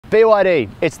BYD,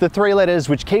 it's the three letters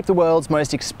which keep the world's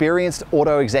most experienced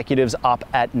auto executives up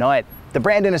at night. The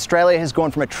brand in Australia has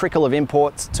gone from a trickle of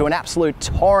imports to an absolute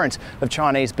torrent of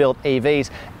Chinese-built EVs,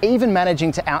 even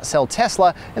managing to outsell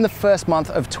Tesla in the first month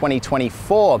of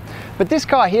 2024. But this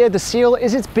car here, the Seal,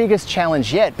 is its biggest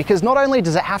challenge yet, because not only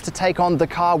does it have to take on the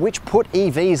car which put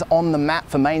EVs on the map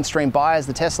for mainstream buyers,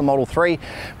 the Tesla Model 3,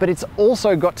 but it's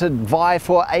also got to vie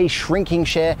for a shrinking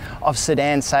share of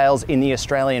sedan sales in the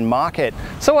Australian market.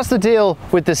 So what's the deal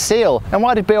with the Seal, and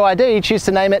why did BYD choose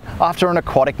to name it after an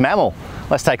aquatic mammal?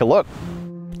 Let's take a look.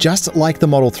 Just like the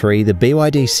Model 3, the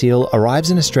BYD Seal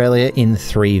arrives in Australia in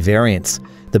three variants: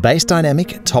 the base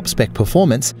dynamic top-spec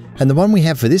performance, and the one we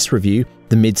have for this review,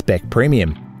 the mid-spec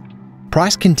premium.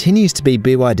 Price continues to be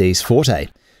BYD's forte.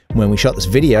 When we shot this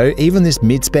video, even this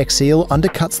mid-spec Seal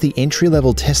undercuts the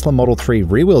entry-level Tesla Model 3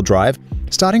 rear-wheel drive,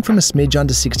 starting from a smidge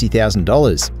under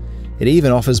 $60,000. It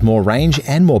even offers more range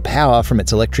and more power from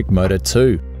its electric motor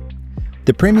too.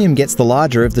 The Premium gets the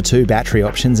larger of the two battery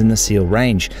options in the Seal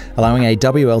range, allowing a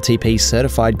WLTP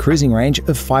certified cruising range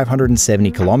of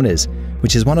 570 kilometers,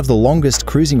 which is one of the longest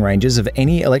cruising ranges of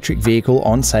any electric vehicle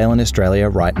on sale in Australia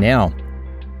right now.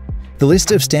 The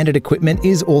list of standard equipment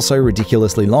is also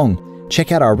ridiculously long.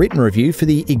 Check out our written review for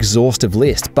the exhaustive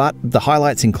list, but the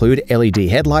highlights include LED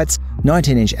headlights,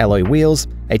 19-inch alloy wheels,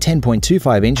 a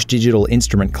 10.25-inch digital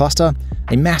instrument cluster,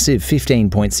 a massive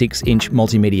 15.6-inch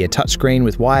multimedia touchscreen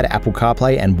with wired Apple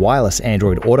CarPlay and wireless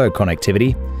Android Auto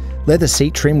connectivity, leather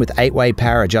seat trim with 8-way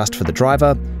power adjust for the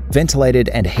driver, ventilated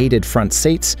and heated front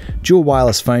seats, dual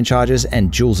wireless phone chargers,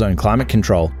 and dual zone climate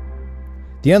control.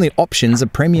 The only options are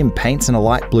premium paints and a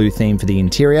light blue theme for the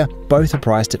interior, both are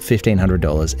priced at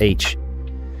 $1,500 each.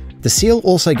 The Seal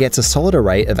also gets a solid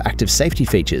array of active safety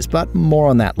features, but more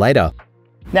on that later.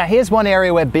 Now here's one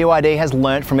area where BYD has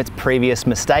learnt from its previous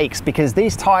mistakes, because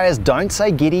these tyres don't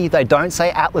say Giddy, they don't say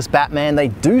Atlas Batman, they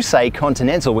do say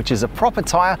Continental, which is a proper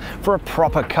tyre for a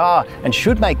proper car and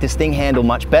should make this thing handle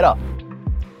much better.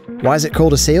 Why is it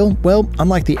called a Seal? Well,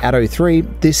 unlike the Atto 3,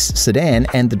 this sedan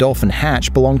and the Dolphin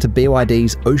hatch belong to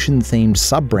BYD's ocean-themed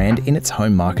sub-brand in its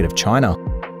home market of China.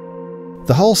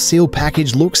 The whole Seal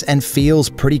package looks and feels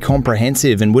pretty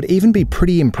comprehensive and would even be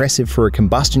pretty impressive for a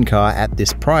combustion car at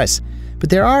this price. But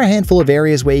there are a handful of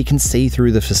areas where you can see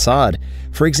through the facade.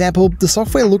 For example, the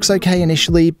software looks okay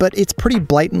initially, but it's pretty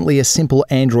blatantly a simple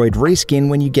Android reskin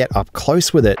when you get up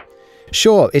close with it.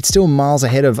 Sure, it's still miles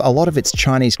ahead of a lot of its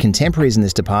Chinese contemporaries in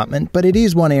this department, but it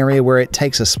is one area where it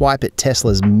takes a swipe at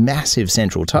Tesla's massive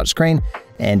central touchscreen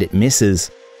and it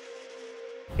misses.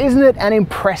 Isn't it an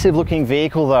impressive looking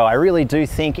vehicle though? I really do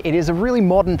think it is a really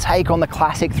modern take on the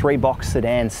classic three-box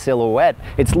sedan silhouette.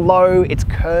 It's low, it's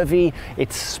curvy,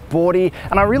 it's sporty,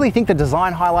 and I really think the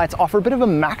design highlights offer a bit of a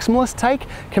maximalist take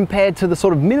compared to the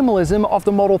sort of minimalism of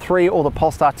the Model 3 or the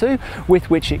Polestar 2 with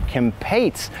which it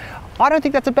competes. I don't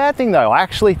think that's a bad thing though. I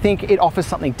actually think it offers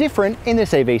something different in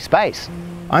this EV space.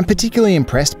 I'm particularly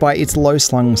impressed by its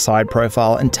low-slung side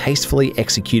profile and tastefully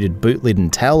executed boot lid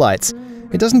and taillights.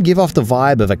 It doesn't give off the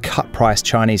vibe of a cut-price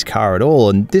Chinese car at all,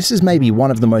 and this is maybe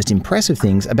one of the most impressive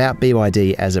things about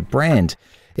BYD as a brand.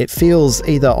 It feels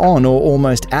either on or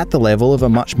almost at the level of a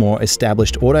much more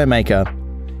established automaker.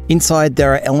 Inside,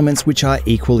 there are elements which are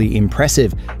equally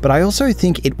impressive, but I also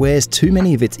think it wears too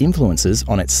many of its influences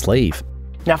on its sleeve.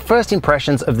 Now, first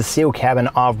impressions of the Seal cabin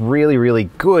are really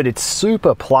good. It's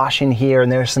super plush in here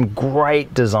and there are some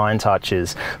great design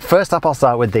touches. First up, I'll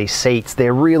start with these seats.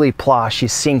 They're really plush, you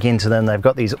sink into them. They've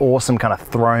got these awesome kind of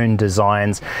throne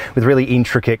designs with really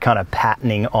intricate kind of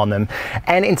patterning on them.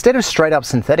 And instead of straight up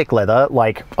synthetic leather,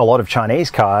 like a lot of Chinese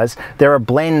cars, they're a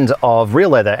blend of real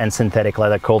leather and synthetic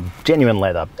leather called genuine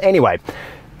leather. Anyway,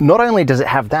 not only does it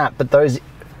have that, but those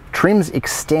trims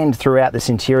extend throughout this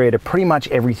interior to pretty much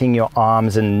everything your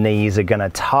arms and knees are going to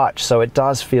touch, so it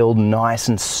does feel nice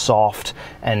and soft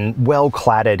and well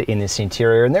cladded in this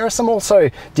interior. And there are some also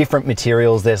different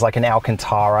materials. There's like an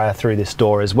Alcantara through this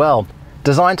door as well.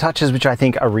 Design touches which I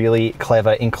think are really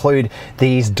clever include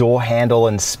these door handle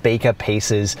and speaker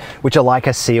pieces, which are like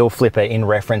a Seal flipper in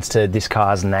reference to this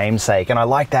car's namesake. And I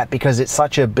like that because it's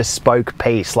such a bespoke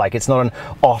piece. Like, it's not an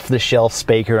off-the-shelf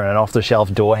speaker and an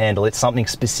off-the-shelf door handle. It's something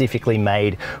specifically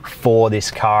made for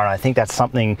this car. And I think that's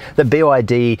something that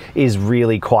BYD is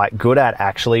really quite good at,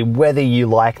 actually, whether you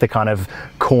like the kind of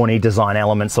corny design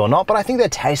elements or not. But I think they're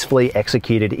tastefully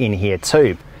executed in here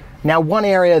too. Now, one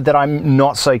area that I'm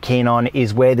not so keen on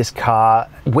is where this car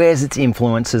wears its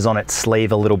influences on its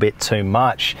sleeve a little bit too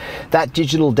much. That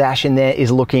digital dash in there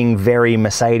is looking very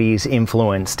Mercedes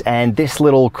influenced, and this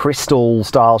little crystal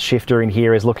style shifter in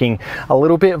here is looking a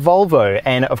little bit Volvo.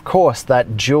 And of course,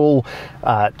 that dual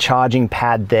charging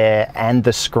pad there and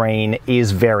the screen is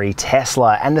very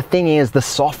Tesla. And the thing is, the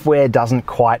software doesn't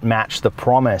quite match the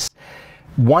promise.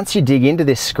 Once you dig into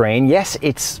this screen, yes,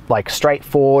 it's like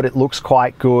straightforward, it looks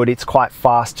quite good, it's quite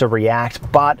fast to react,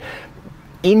 but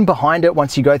in behind it,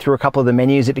 once you go through a couple of the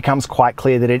menus, it becomes quite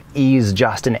clear that it is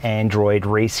just an Android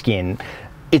reskin.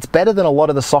 It's better than a lot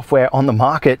of the software on the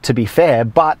market, to be fair,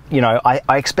 but you know,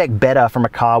 I expect better from a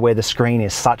car where the screen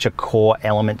is such a core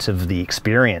element of the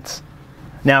experience.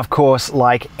 Now, of course,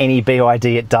 like any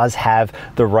BYD, it does have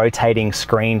the rotating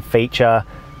screen feature.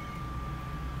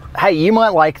 Hey, you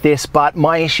might like this, but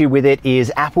my issue with it is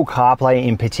Apple CarPlay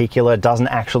in particular doesn't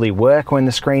actually work when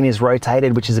the screen is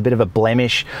rotated, which is a bit of a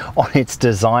blemish on its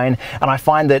design. And I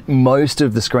find that most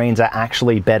of the screens are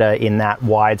actually better in that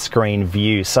widescreen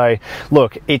view. So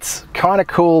look, it's kind of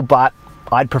cool, but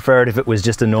I'd prefer it if it was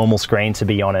just a normal screen, to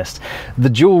be honest. The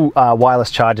dual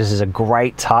wireless chargers is a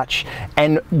great touch.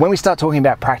 And when we start talking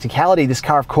about practicality, this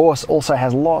car, of course, also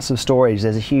has lots of storage.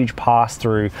 There's a huge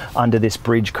pass-through under this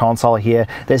bridge console here.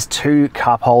 There's 2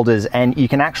 cup holders, and you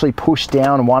can actually push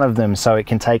down one of them so it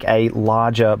can take a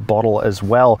larger bottle as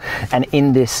well. And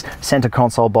in this center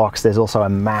console box, there's also a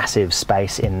massive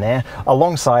space in there,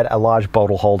 alongside a large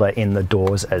bottle holder in the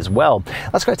doors as well.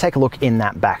 Let's go take a look in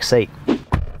that back seat.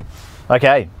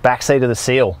 Okay, back seat of the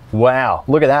Seal. Wow,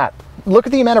 look at that. Look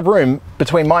at the amount of room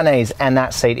between my knees and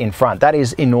that seat in front. That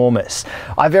is enormous.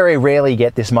 I very rarely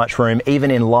get this much room,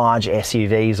 even in large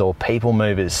SUVs or people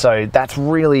movers, so that's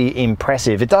really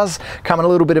impressive. It does come at a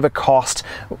little bit of a cost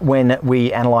when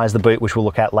we analyze the boot, which we'll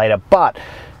look at later, but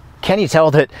can you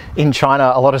tell that in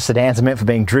China, a lot of sedans are meant for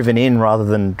being driven in rather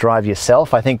than drive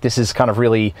yourself? I think this is kind of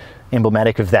really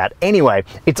emblematic of that. Anyway,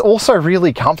 it's also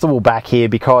really comfortable back here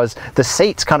because the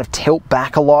seats kind of tilt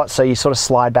back a lot, so you sort of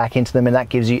slide back into them and that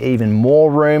gives you even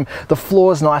more room. The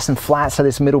floor is nice and flat, so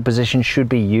this middle position should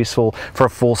be useful for a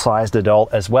full-sized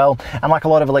adult as well. And like a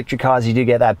lot of electric cars, you do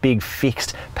get that big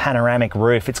fixed panoramic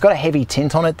roof. It's got a heavy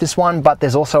tint on it, this one, but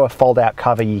there's also a fold-out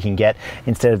cover you can get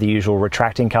instead of the usual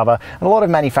retracting cover. And a lot of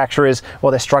manufacturers,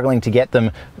 well, they're struggling to get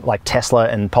them, like Tesla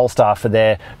and Polestar, for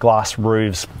their glass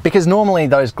roofs, because normally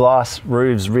those glass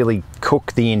roofs really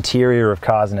cook the interior of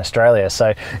cars in Australia,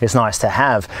 so it's nice to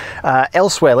have.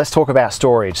 Elsewhere, let's talk about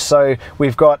storage. So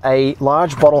we've got a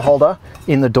large bottle holder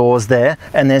in the doors there,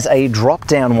 and there's a drop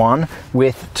down one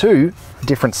with 2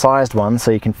 different sized ones, so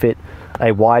you can fit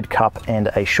a wide cup and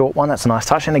a short one. That's a nice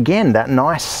touch. And again, that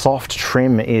nice soft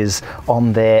trim is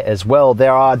on there as well.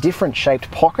 There are different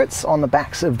shaped pockets on the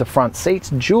backs of the front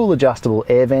seats, dual adjustable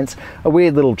air vents, a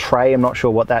weird little tray. I'm not sure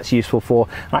what that's useful for.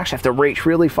 I actually have to reach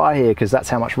really far here because that's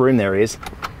how much room there is.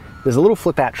 There's a little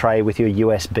flip out tray with your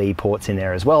USB ports in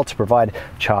there as well to provide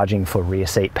charging for rear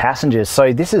seat passengers.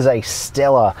 So this is a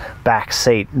stellar back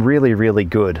seat, really, really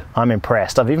good. I'm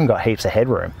impressed. I've even got heaps of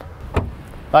headroom.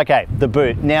 Okay, the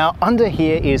boot. Now, under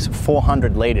here is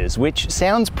 400 litres, which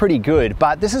sounds pretty good,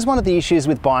 but this is one of the issues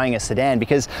with buying a sedan,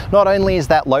 because not only is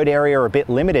that load area a bit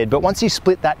limited, but once you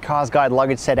split that CarsGuide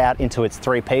luggage set out into its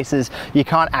 3 pieces, you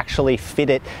can't actually fit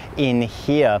it in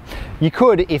here. You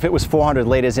could if it was 400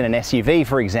 litres in an SUV,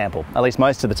 for example, at least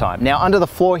most of the time. Now, under the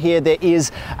floor here, there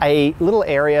is a little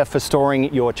area for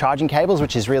storing your charging cables,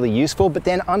 which is really useful, but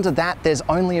then under that, there's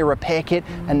only a repair kit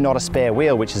and not a spare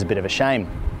wheel, which is a bit of a shame.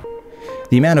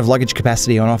 The amount of luggage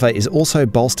capacity on offer is also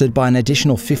bolstered by an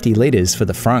additional 50 litres for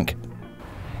the frunk.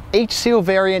 Each Seal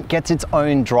variant gets its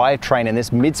own drivetrain, and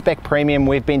this mid-spec premium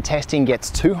we've been testing gets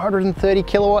 230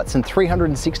 kilowatts and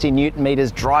 360 newton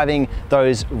meters driving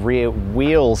those rear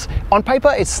wheels. On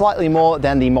paper, it's slightly more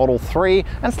than the Model 3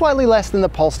 and slightly less than the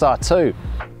Polestar 2.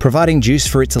 Providing juice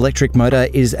for its electric motor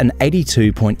is an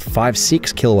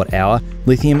 82.56 kilowatt-hour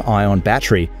lithium-ion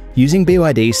battery, using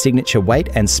BYD's signature weight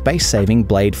and space-saving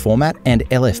blade format and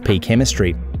LFP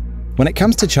chemistry. When it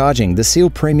comes to charging, the Seal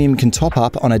Premium can top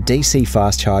up on a DC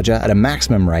fast charger at a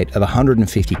maximum rate of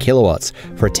 150 kilowatts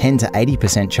for a 10 to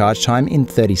 80% charge time in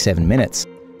 37 minutes.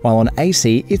 While on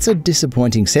AC, it's a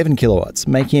disappointing 7 kilowatts,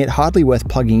 making it hardly worth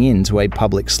plugging into a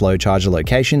public slow charger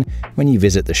location when you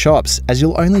visit the shops, as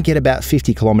you'll only get about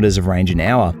 50 kilometers of range an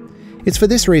hour. It's for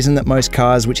this reason that most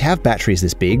cars which have batteries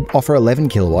this big offer 11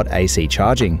 kilowatt AC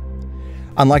charging.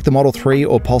 Unlike the Model 3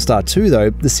 or Polestar 2 though,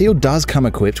 the Seal does come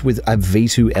equipped with a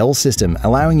V2L system,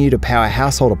 allowing you to power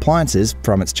household appliances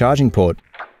from its charging port.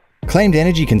 Claimed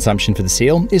energy consumption for the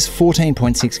Seal is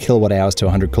 14.6 kilowatt hours to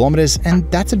 100 kilometers, and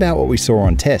that's about what we saw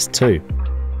on test too.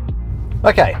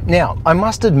 Okay, now I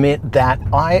must admit that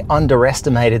I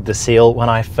underestimated the Seal when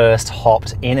I first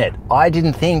hopped in it. I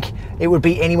didn't think it would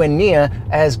be anywhere near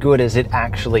as good as it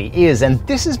actually is, and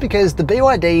this is because the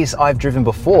BYDs I've driven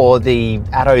before, the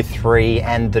Atto 3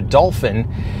 and the Dolphin,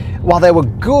 while they were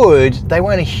good, they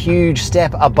weren't a huge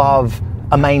step above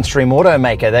a mainstream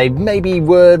automaker. They maybe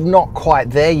were not quite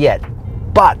there yet,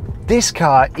 but this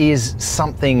car is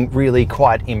something really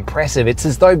quite impressive. It's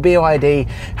as though BYD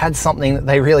had something that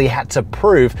they really had to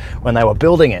prove when they were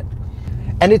building it.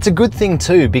 And it's a good thing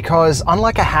too, because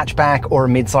unlike a hatchback or a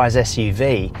mid-size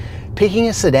SUV, picking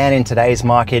a sedan in today's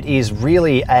market is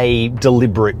really a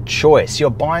deliberate choice. You're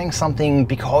buying something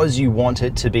because you want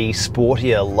it to be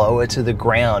sportier, lower to the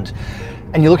ground,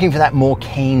 and you're looking for that more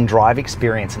keen drive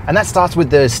experience. And that starts with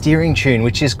the steering tune,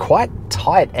 which is quite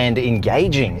tight and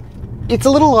engaging. It's a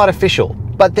little artificial,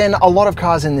 but then a lot of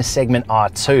cars in this segment are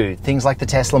too. Things like the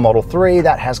Tesla Model 3,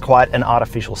 that has quite an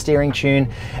artificial steering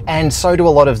tune, and so do a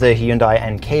lot of the Hyundai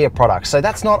and Kia products. So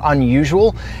that's not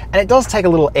unusual, and it does take a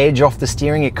little edge off the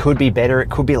steering. It could be better. It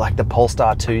could be like the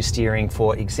Polestar 2 steering,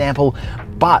 for example,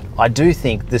 but I do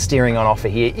think the steering on offer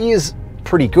here is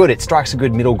pretty good. It strikes a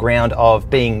good middle ground of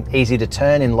being easy to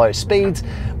turn in low speeds,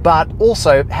 but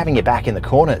also having your back in the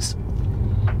corners.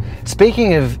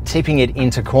 Speaking of tipping it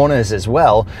into corners as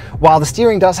well, while the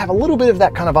steering does have a little bit of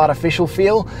that kind of artificial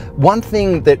feel, one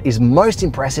thing that is most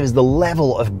impressive is the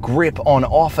level of grip on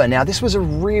offer. Now, this was a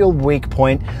real weak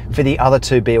point for the other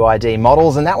two BYD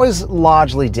models, and that was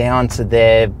largely down to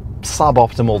their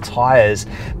suboptimal tires.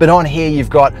 But on here you've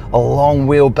got a long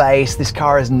wheelbase, this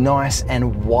car is nice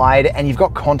and wide, and you've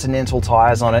got Continental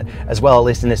tires on it as well, at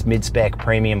least in this mid-spec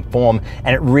premium form,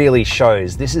 and it really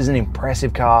shows. This is an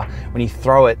impressive car when you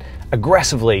throw it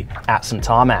aggressively at some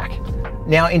tarmac.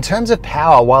 Now, in terms of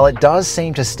power, while it does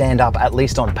seem to stand up, at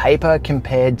least on paper,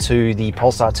 compared to the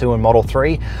Polestar 2 and Model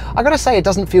 3, I gotta say it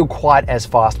doesn't feel quite as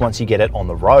fast once you get it on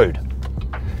the road.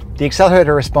 The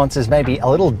accelerator response is maybe a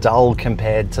little dull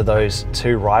compared to those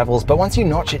two rivals, but once you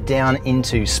notch it down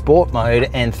into sport mode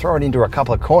and throw it into a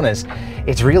couple of corners,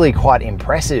 it's really quite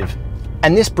impressive.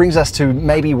 And this brings us to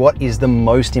maybe what is the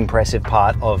most impressive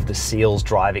part of the Seal's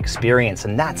drive experience,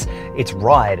 and that's its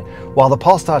ride. While the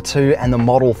Polestar 2 and the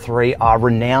Model 3 are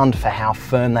renowned for how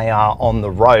firm they are on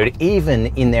the road, even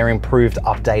in their improved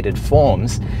updated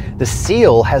forms, the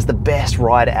Seal has the best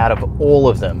ride out of all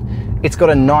of them. It's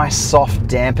got a nice soft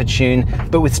damper tune,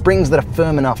 but with springs that are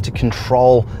firm enough to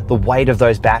control the weight of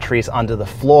those batteries under the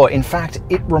floor. In fact,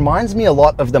 it reminds me a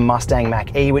lot of the Mustang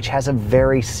Mach-E, which has a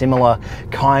very similar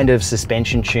kind of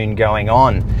suspension tune going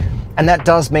on. And that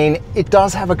does mean it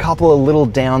does have a couple of little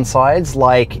downsides,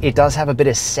 like it does have a bit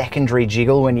of secondary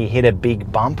jiggle when you hit a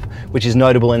big bump, which is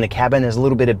notable in the cabin. There's a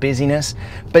little bit of busyness,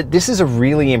 but this is a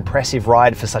really impressive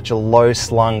ride for such a low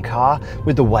slung car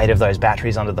with the weight of those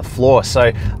batteries under the floor. So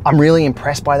I'm really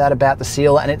impressed by that about the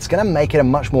Seal, and it's going to make it a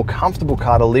much more comfortable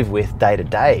car to live with day to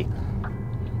day.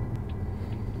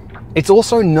 It's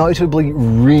also notably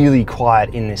really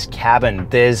quiet in this cabin.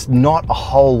 There's not a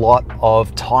whole lot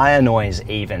of tire noise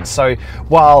even. So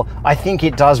while I think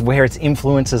it does wear its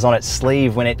influences on its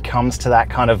sleeve when it comes to that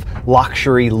kind of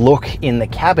luxury look in the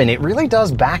cabin, it really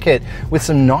does back it with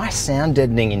some nice sound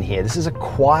deadening in here. This is a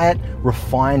quiet,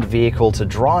 refined vehicle to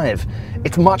drive.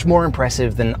 It's much more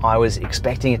impressive than I was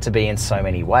expecting it to be in so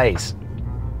many ways.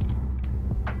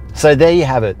 So there you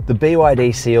have it, the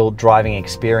BYD Seal driving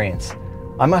experience.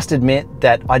 I must admit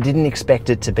that I didn't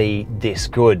expect it to be this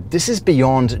good. This is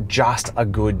beyond just a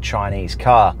good Chinese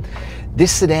car.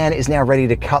 This sedan is now ready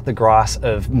to cut the grass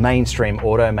of mainstream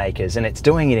automakers, and it's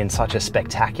doing it in such a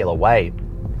spectacular way.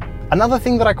 Another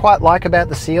thing that I quite like about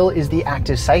the Seal is the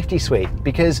active safety suite,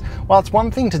 because while it's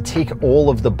one thing to tick all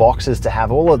of the boxes to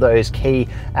have all of those key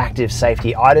active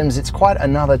safety items, it's quite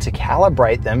another to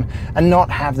calibrate them and not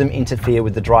have them interfere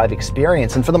with the drive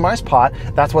experience. And for the most part,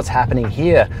 that's what's happening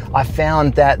here. I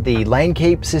found that the lane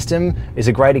keep system is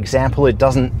a great example. It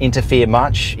doesn't interfere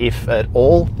much, if at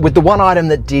all, with the one item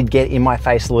that did get in my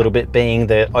face a little bit being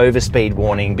the overspeed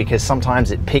warning, because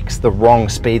sometimes it picks the wrong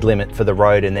speed limit for the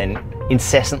road and then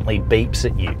incessantly beeps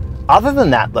at you. Other than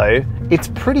that though, it's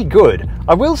pretty good.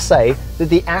 I will say that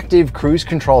the active cruise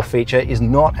control feature is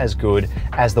not as good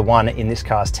as the one in this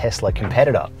car's Tesla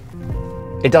competitor.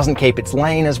 It doesn't keep its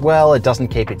lane as well, it doesn't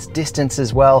keep its distance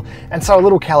as well, and so a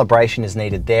little calibration is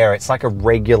needed there. It's like a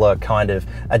regular kind of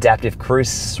adaptive cruise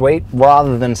suite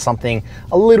rather than something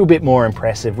a little bit more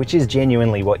impressive, which is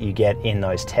genuinely what you get in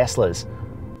those Teslas.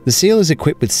 The Seal is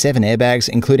equipped with 7 airbags,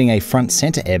 including a front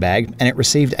center airbag, and it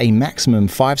received a maximum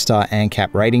 5-star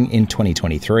ANCAP rating in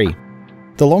 2023.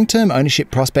 The long-term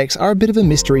ownership prospects are a bit of a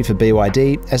mystery for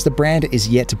BYD, as the brand is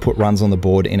yet to put runs on the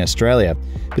board in Australia.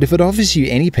 But if it offers you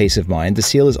any peace of mind, the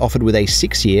Seal is offered with a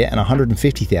 6-year and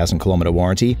 150,000 kilometre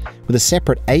warranty, with a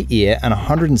separate 8-year and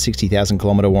 160,000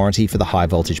 kilometre warranty for the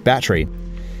high-voltage battery.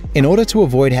 In order to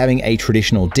avoid having a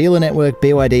traditional dealer network,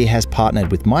 BYD has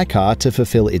partnered with MyCar to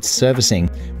fulfill its servicing,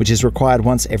 which is required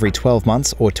once every 12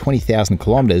 months or 20,000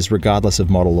 kilometres regardless of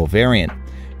model or variant.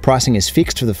 Pricing is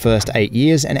fixed for the first 8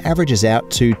 years and averages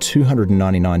out to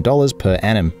 $299 per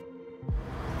annum.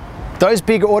 Those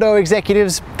big auto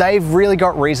executives, they've really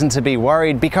got reason to be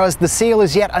worried, because the Seal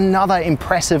is yet another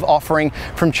impressive offering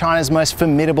from China's most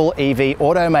formidable EV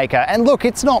automaker. And look,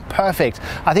 it's not perfect.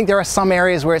 I think there are some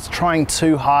areas where it's trying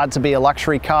too hard to be a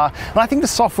luxury car, and I think the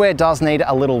software does need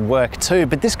a little work too,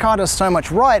 but this car does so much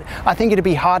right, I think it'd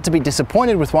be hard to be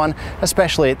disappointed with one,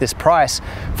 especially at this price.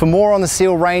 For more on the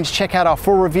Seal range, check out our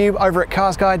full review over at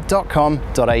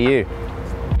carsguide.com.au.